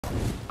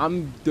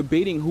I'm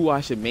debating who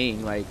I should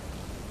main. Like,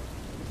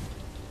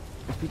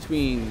 it's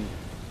between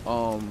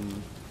oh,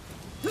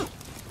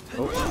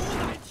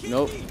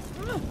 nope.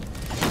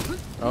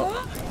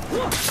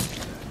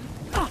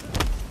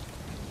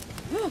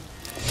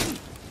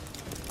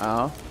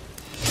 Oh.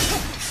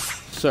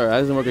 Sure, that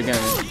doesn't work again.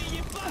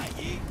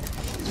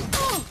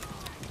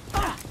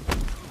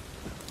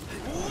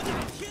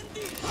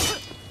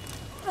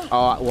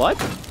 What?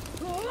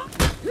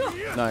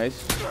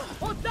 Nice.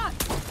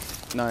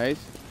 Nice.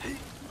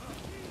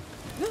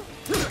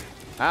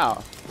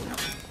 Ow.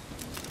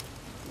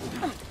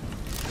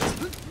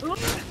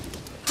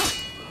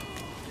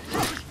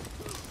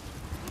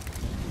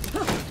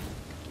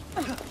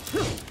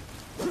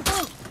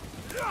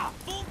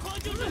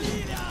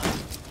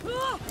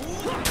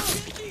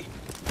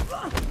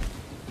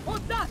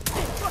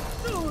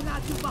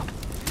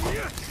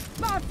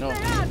 No.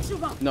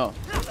 No.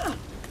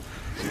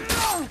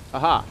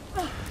 Aha.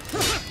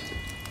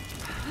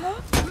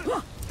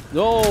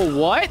 No,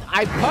 what?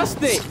 I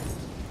pussed it.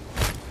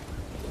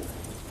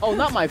 Oh,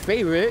 not my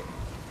favorite.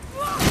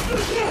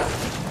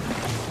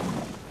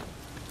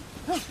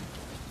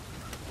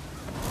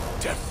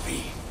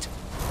 Defeat.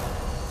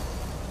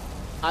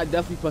 I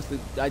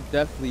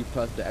definitely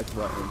pressed the X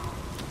button.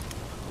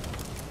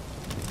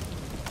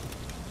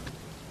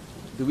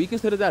 Do we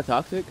consider that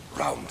toxic?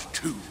 Round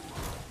 2.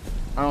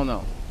 I don't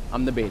know.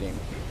 I'm debating.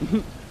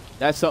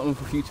 That's something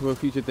for a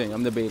future thing.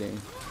 I'm debating.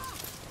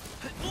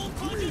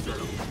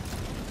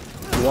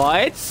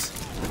 What?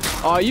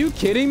 Are you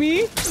kidding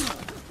me?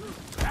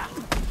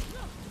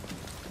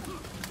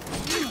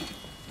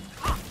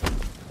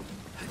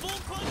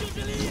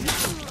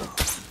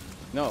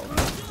 No.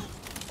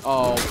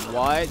 Oh,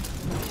 what?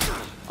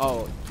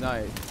 Oh,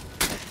 nice.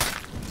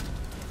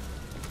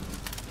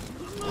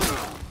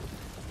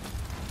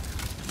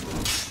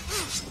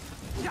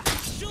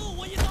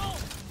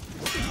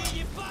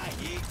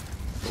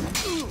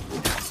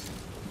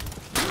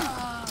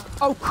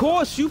 Of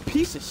course, you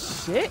piece of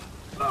shit.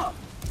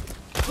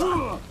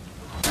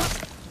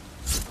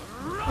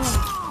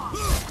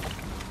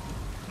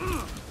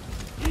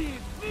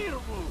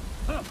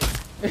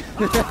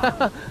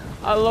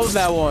 I love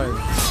that one.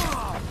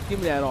 Give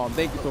me that arm.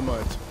 Thank you so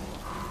much.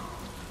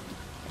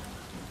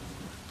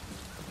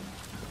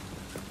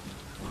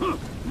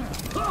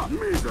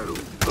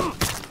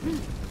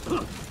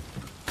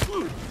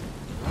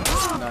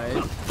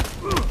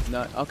 Nice.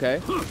 No,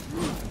 okay.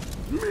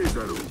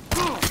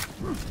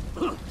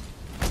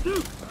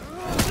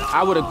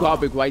 I would have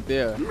got it right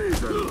there.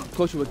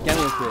 Coach was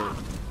getting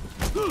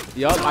it.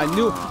 Yup, I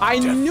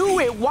knew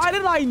it. Why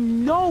did I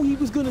know he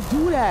was gonna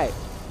do that?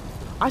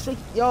 I said,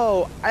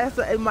 yo, I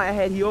said in my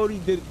head, he already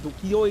did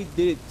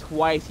it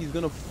twice. He's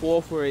gonna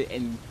fall for it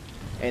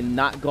and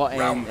not go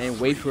and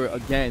wait for it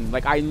again.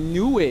 Like, I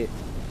knew it.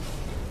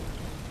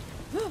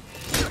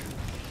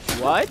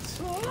 What?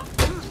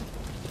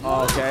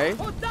 Oh, okay.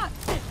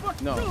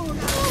 No.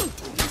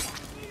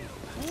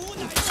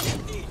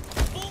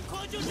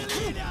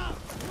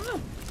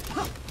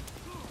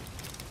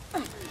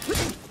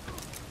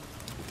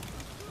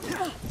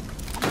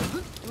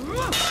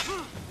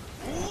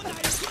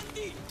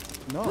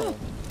 No.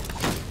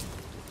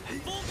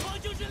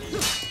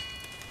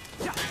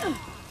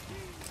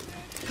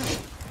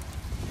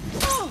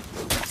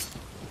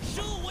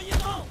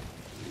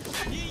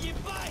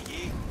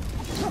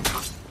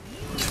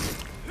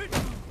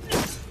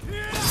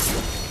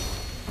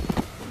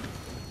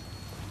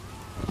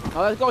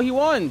 Oh, let's go. He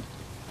won.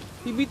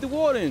 He beat the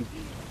warden.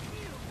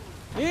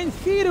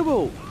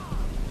 Infeasible.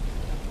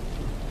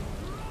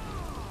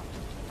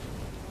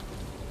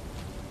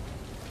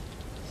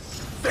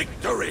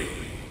 Victory.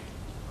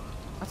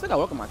 I still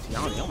gotta work on my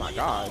Tiani. Oh my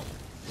god.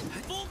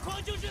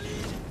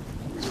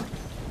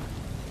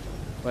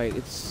 Wait,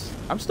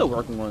 I'm still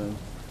working on him.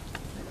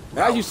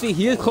 But as you see,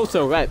 he is close to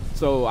a rep,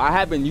 so I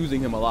have been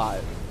using him a lot.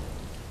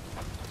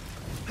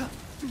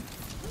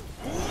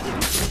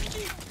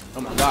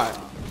 Oh my god.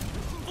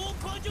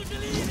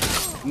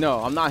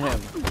 No, I'm not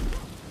him.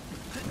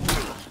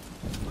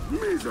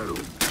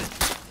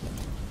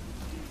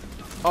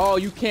 Oh,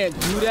 you can't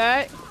do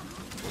that?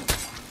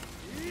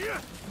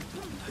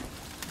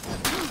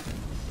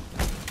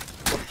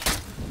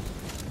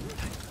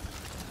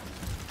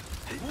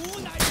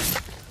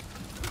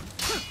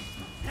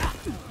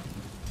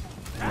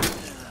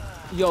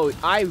 Yo,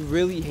 I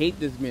really hate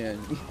this man.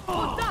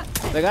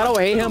 Like, I don't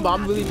hate him, but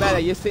I'm really mad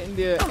that you're sitting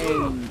there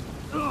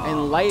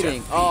and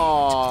lighting.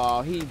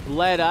 Oh, he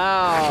bled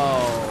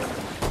out.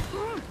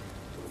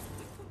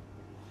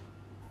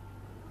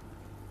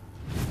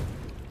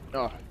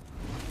 Oh,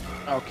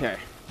 okay.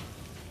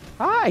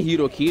 Hi,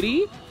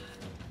 Hirokiri.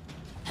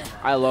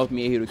 I love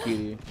me a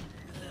Hirokiri.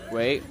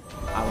 Wait,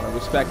 I want to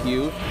respect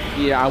you.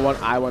 Yeah, I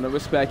want to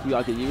respect you.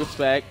 I'll give you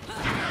respect.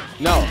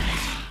 No.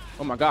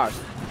 Oh my gosh.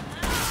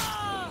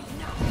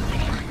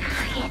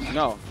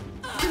 No.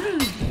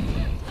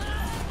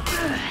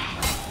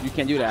 You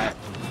can't do that.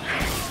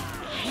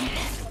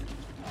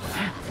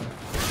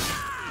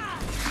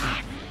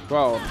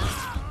 Bro.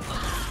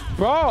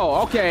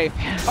 Bro, okay.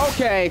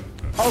 Okay.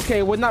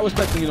 Okay, we're not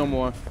respecting you no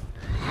more.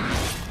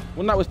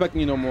 We're not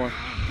respecting you no more.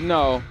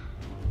 No.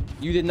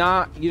 You did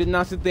not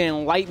sit there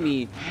and light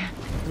me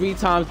 3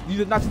 times. You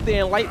did not sit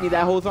there and light me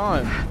that whole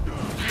time.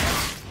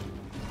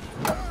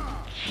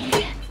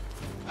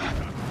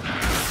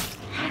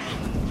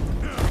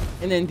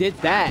 And then did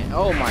that.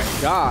 Oh my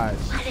gosh.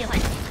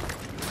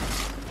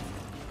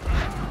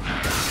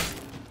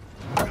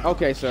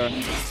 Okay, sir.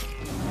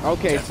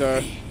 Okay,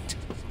 sir.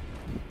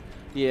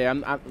 Yeah,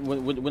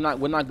 we're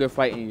not good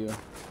fighting you.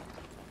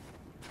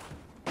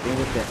 Then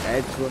with the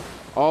edge.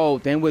 Oh,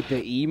 then with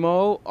the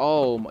emo.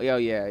 Oh,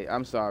 yeah.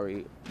 I'm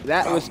sorry.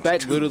 That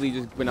respect literally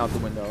just went out the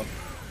window.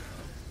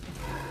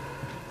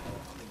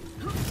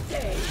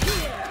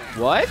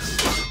 What?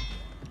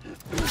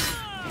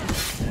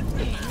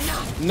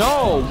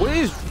 No, what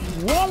is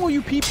wrong with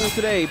you people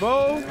today,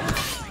 bro?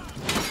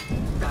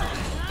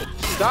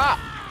 Stop.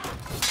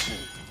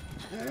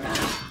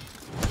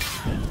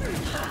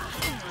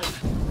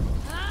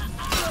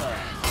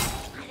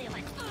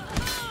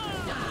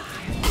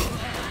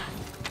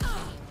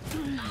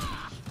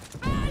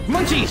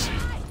 Munchies!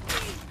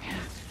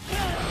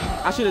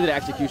 I should have did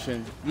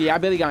execution. Yeah, I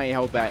bet he got any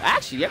health back.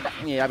 Actually,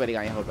 yeah, I bet he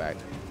got any health back.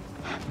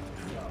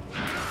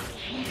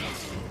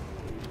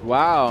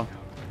 Wow.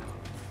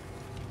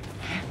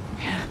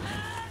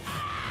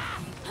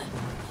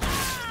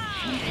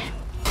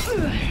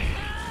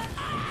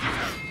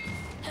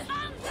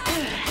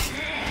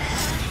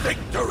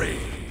 Victory!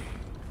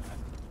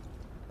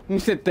 He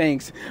said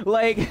thanks.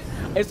 Like,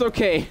 it's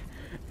okay.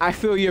 I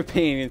feel your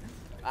pain.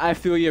 I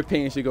feel your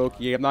pain,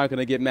 Shigoki. I'm not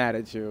gonna get mad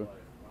at you.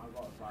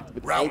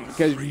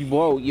 Because,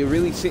 whoa, you're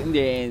really sitting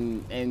there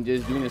and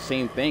just doing the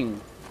same thing.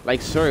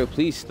 Like, sir,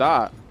 please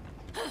stop.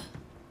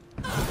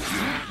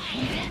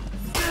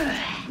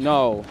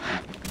 No.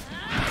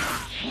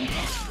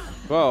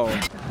 Bro.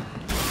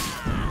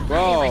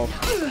 Bro.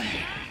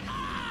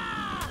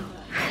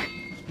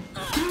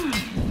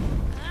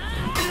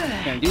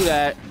 Can't do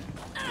that.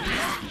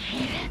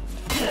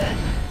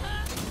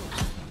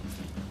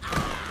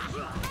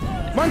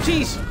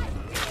 Munchies!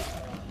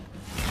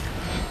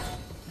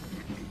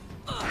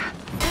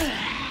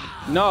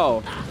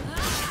 No.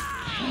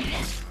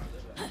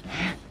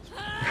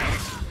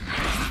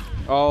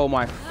 Oh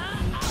my.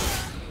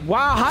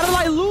 Wow, how did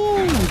I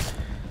lose?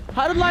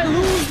 How did I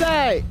lose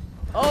that?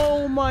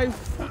 Oh my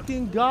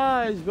fucking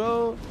gosh,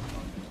 bro.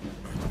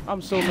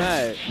 I'm so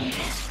mad.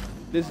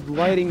 This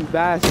lighting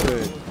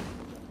bastard.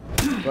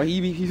 Well,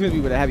 he's gonna be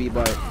with a heavy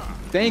butt.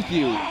 Thank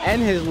you.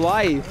 End his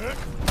life.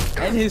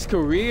 End his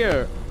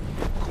career.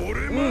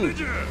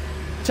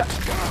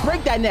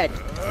 Break that neck.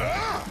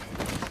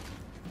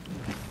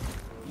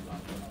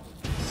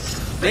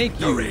 Thank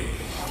you.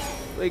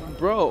 Like,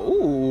 bro.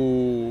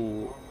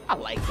 Ooh. I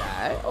like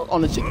that.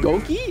 On the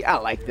Shigoki? I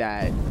like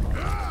that.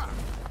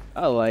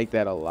 I like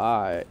that a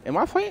lot. Am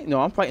I fighting?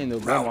 No, I'm fighting the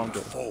round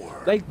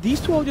 4. Like, these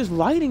two are just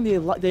lighting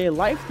their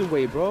life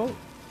away, bro.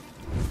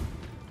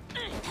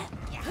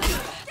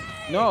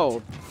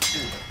 No.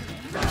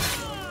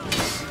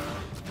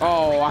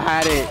 Oh, I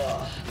had it.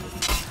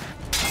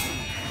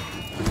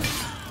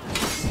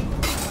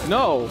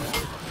 No.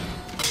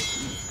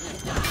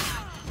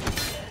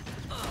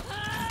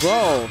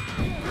 Bro.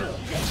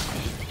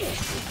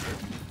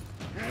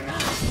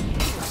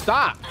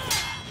 Stop.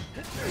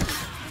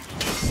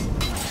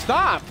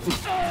 Stop.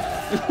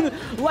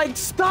 Like,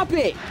 stop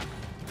it.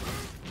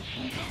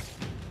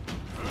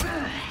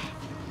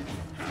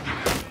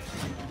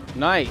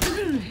 Nice.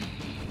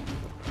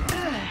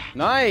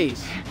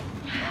 Nice.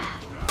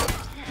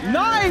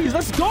 Nice.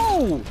 Let's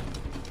go.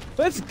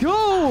 Let's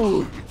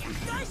go.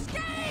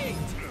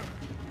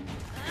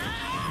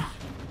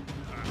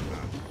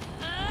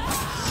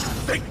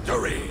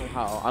 Victory.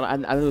 How?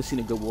 I've never seen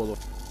a good warlord.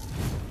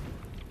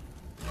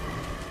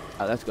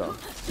 Alright, let's go.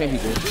 Same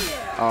people.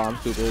 Oh, I'm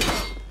stupid.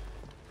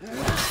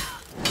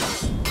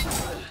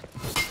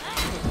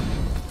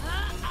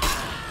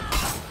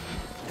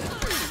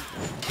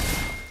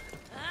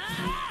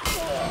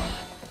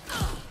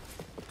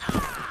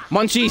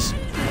 Munchies!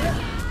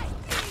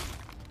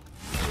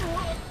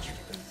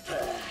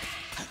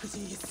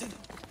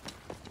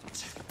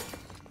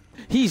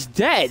 He's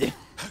dead!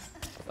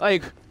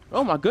 Like,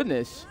 oh my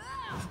goodness.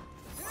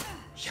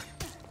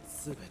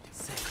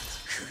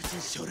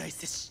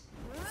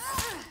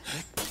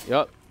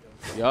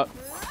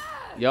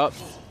 Yup.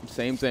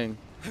 Same thing.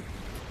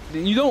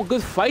 You don't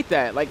good fight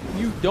that. Like,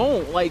 you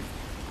don't. Like,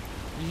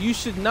 you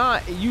should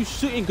not. You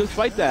shouldn't good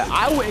fight that.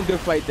 I wouldn't good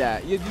fight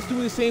that. You're just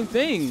doing the same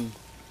thing.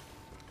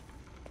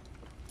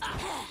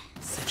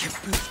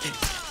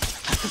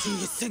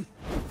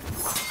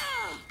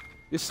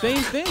 The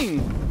same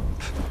thing.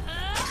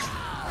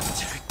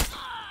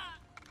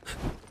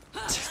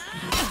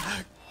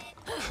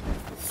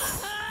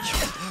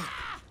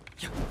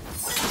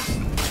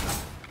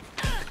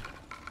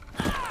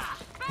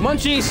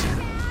 Munchies!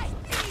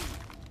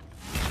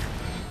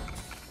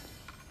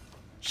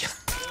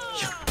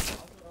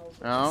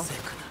 No.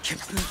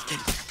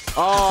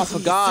 Oh, I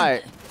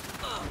forgot.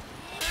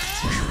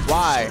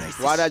 Why?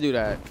 Why did I do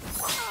that?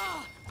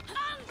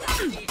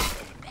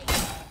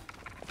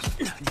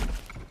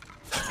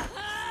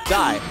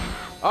 Die.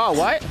 Oh,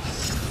 what?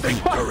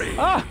 Victory.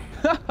 Ah.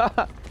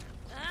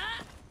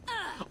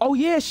 Oh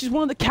yeah, she's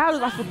one of the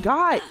characters. I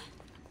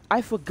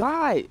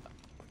forgot.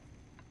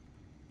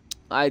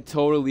 I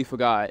totally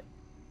forgot.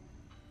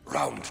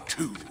 Round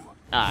 2.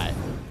 Alright.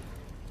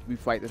 We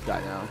fight this guy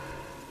now.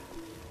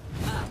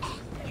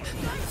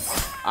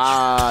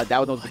 That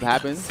was not supposed to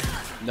happen.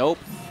 Nope.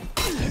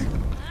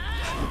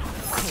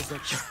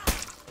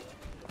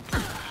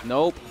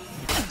 Nope.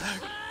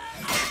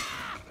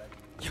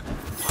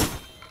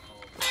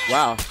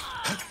 Wow.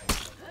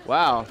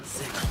 Wow.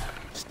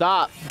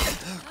 Stop.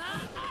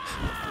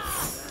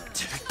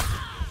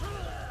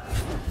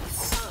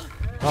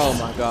 Oh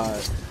my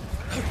god.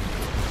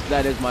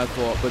 That is my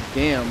fault, but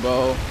damn,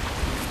 bro.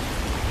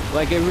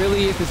 Like, it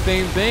really is the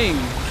same thing.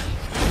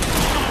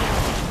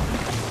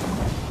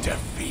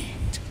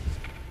 Defeat.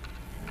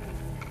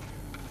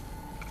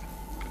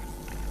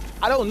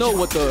 I don't know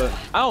what the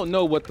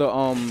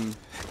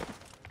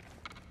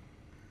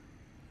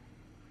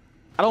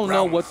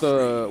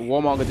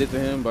warmonger did to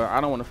him, but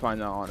I don't want to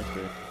find out,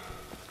 honestly.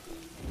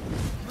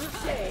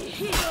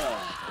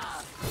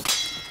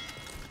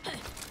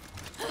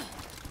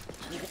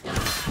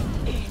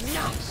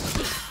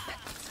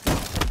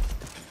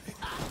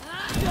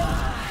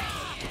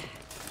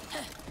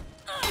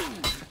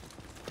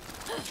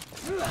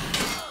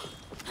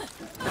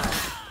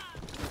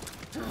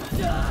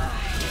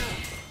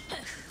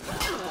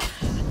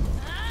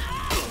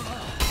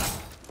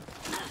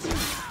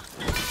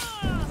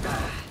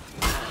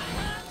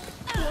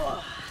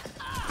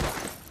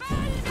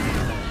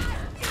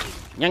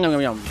 Yum, yum,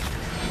 yum, yum.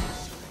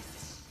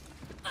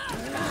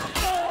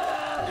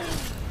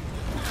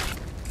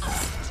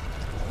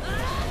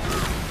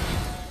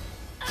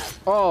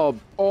 Oh,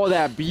 all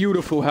that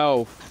beautiful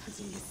health.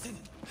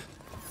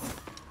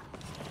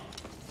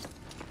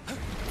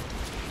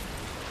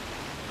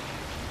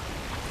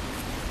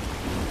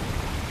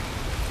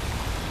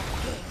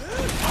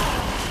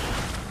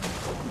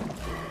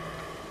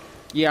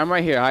 Yeah, I'm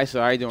right here. Hi,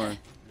 sir. How you doing?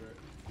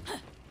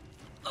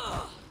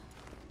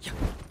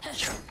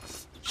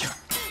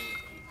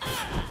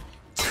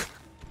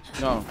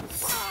 No.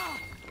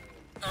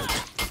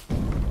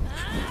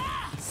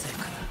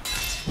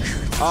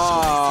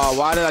 Oh,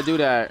 why did I do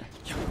that?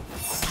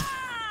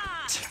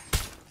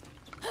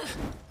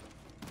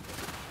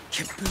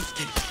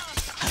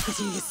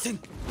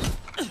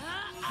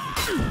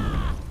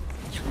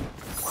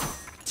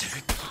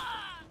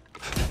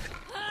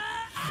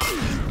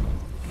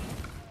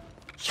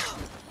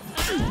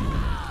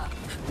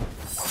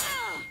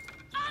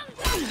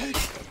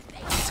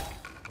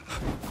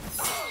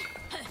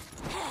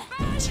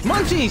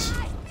 Munchies!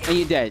 And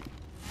you're dead.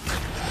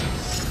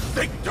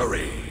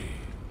 Victory.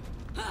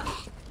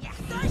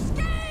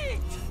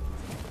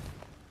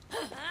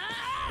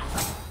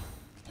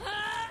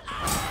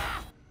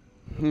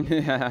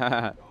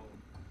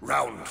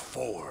 Round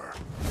 4.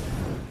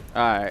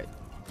 Alright.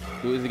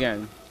 Do this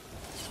again.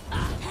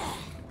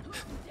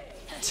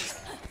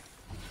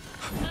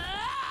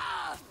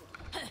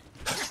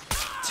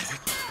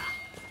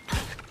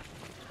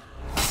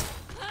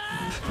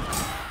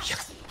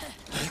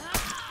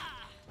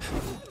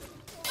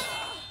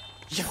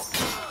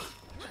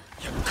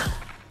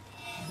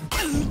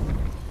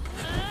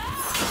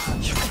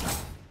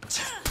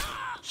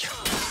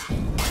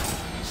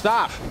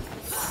 Stop!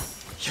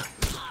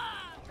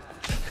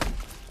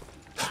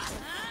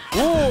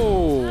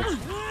 Whoa!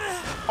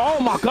 Oh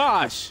my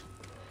gosh!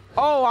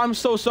 Oh, I'm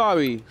so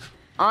sorry.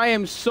 I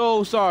am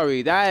so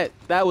sorry. That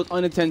was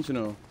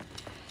unintentional.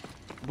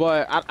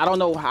 But I don't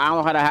know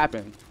how that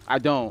happened. I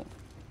don't.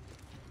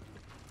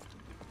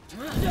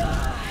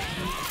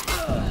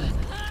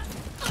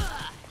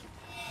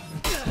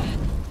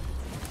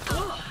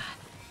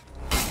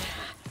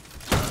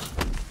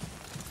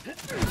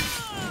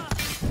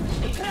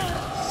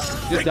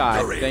 Just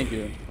die. Thank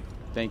you.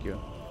 Thank you.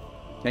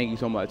 Thank you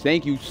so much.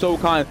 Thank you so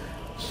kindly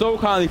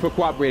for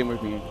cooperating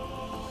with me.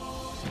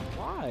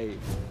 Why?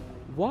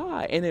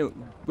 Why? And then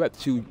rep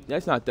 2.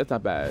 That's not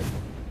bad.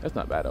 That's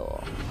not bad at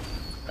all.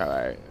 All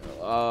right.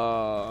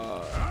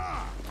 Oh,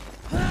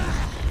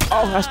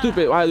 that's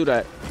stupid. Why did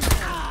I do that?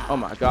 Oh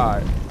my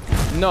god.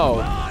 No.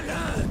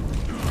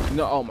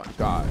 No. Oh my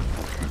god.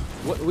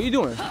 What are you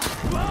doing?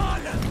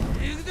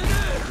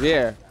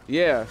 Yeah.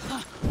 Yeah.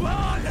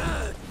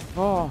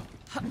 Oh.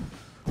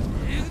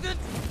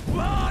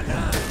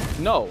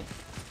 No.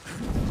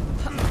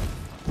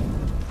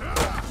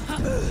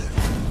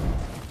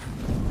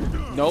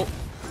 Nope.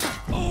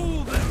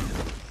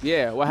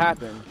 Yeah, what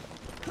happened?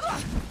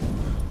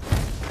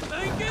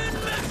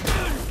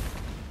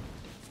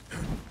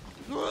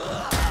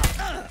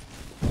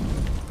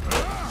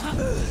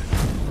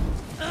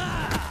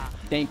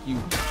 Thank you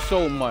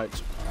so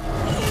much.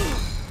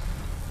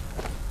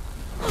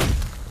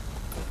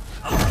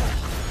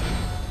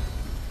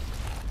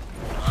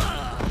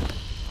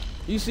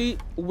 You see,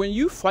 when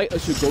you fight a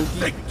Shigoki,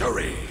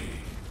 Victory.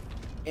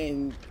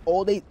 And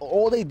all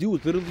they do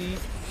is literally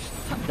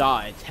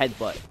dodge,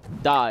 headbutt,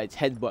 dodge,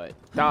 headbutt,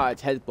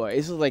 dodge, headbutt.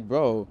 It's just like,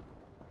 bro,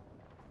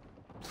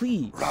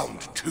 Please.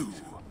 Round 2.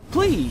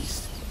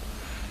 Please.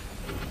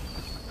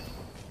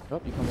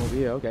 Oh, you come over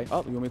here. Okay.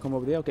 Oh, you want me to come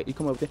over there? Okay, you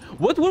come over there.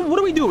 What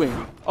are we doing?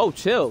 Oh,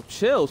 chill,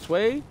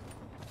 Sway.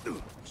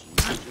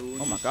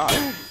 Oh my God.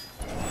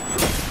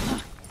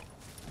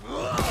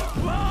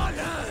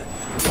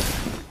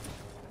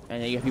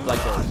 And then you have people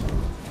like this.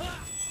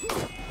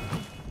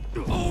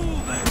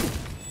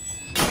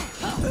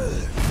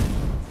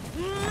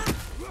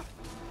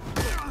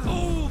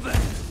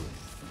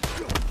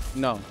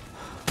 No.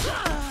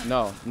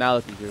 No. Now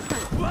look at you.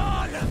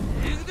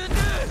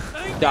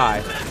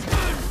 Die.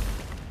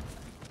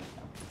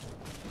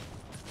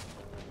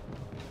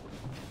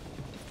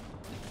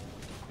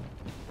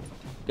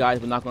 Guys,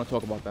 we're not going to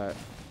talk about that.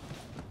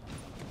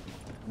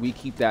 We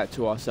keep that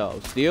to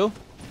ourselves. Deal?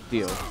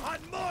 Deal.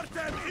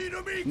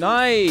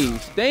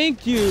 Nice.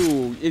 Thank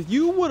you. If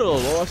you would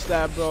have lost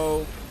that,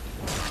 bro.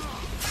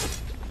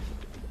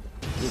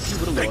 If you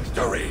would have lost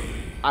that,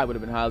 I would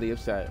have been highly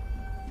upset.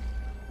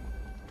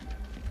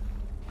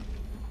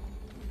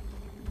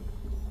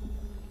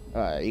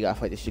 Alright, you gotta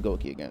fight this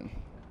Shigoki again.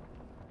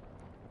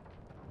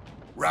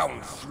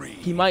 Round 3.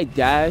 He might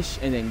dash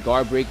and then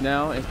guard break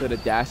now instead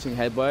of dashing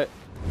headbutt.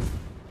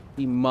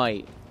 He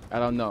might. I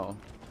don't know.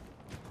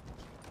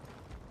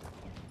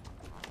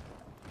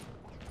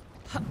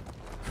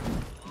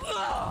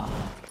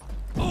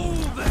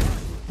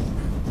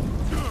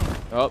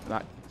 Oh,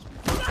 not.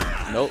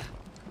 Nope.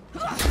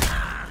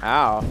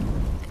 Ow.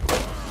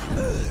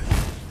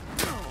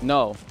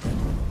 No.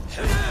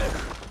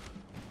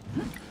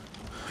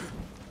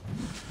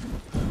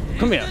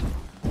 Come here.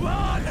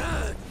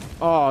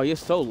 Oh, you're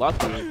so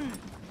lucky.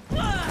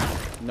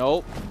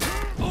 Nope.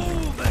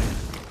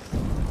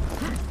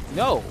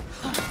 No.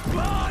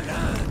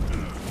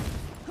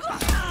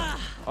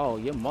 Oh,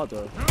 your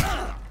mother.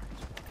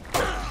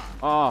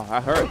 Oh,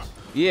 that hurts.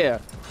 Yeah.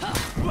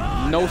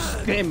 No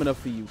stamina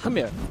for you. Come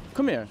here.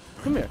 Come here.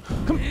 Come here.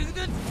 Come here.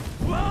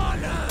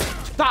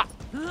 Stop.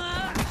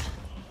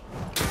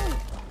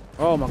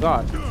 Oh my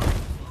God.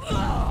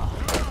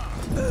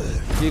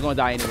 You're gonna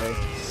die anyway.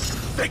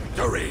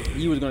 Victory.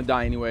 You was gonna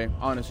die anyway,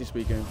 honestly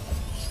speaking.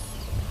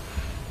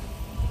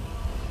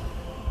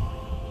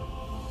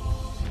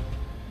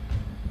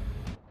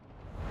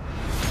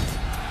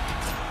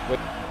 What?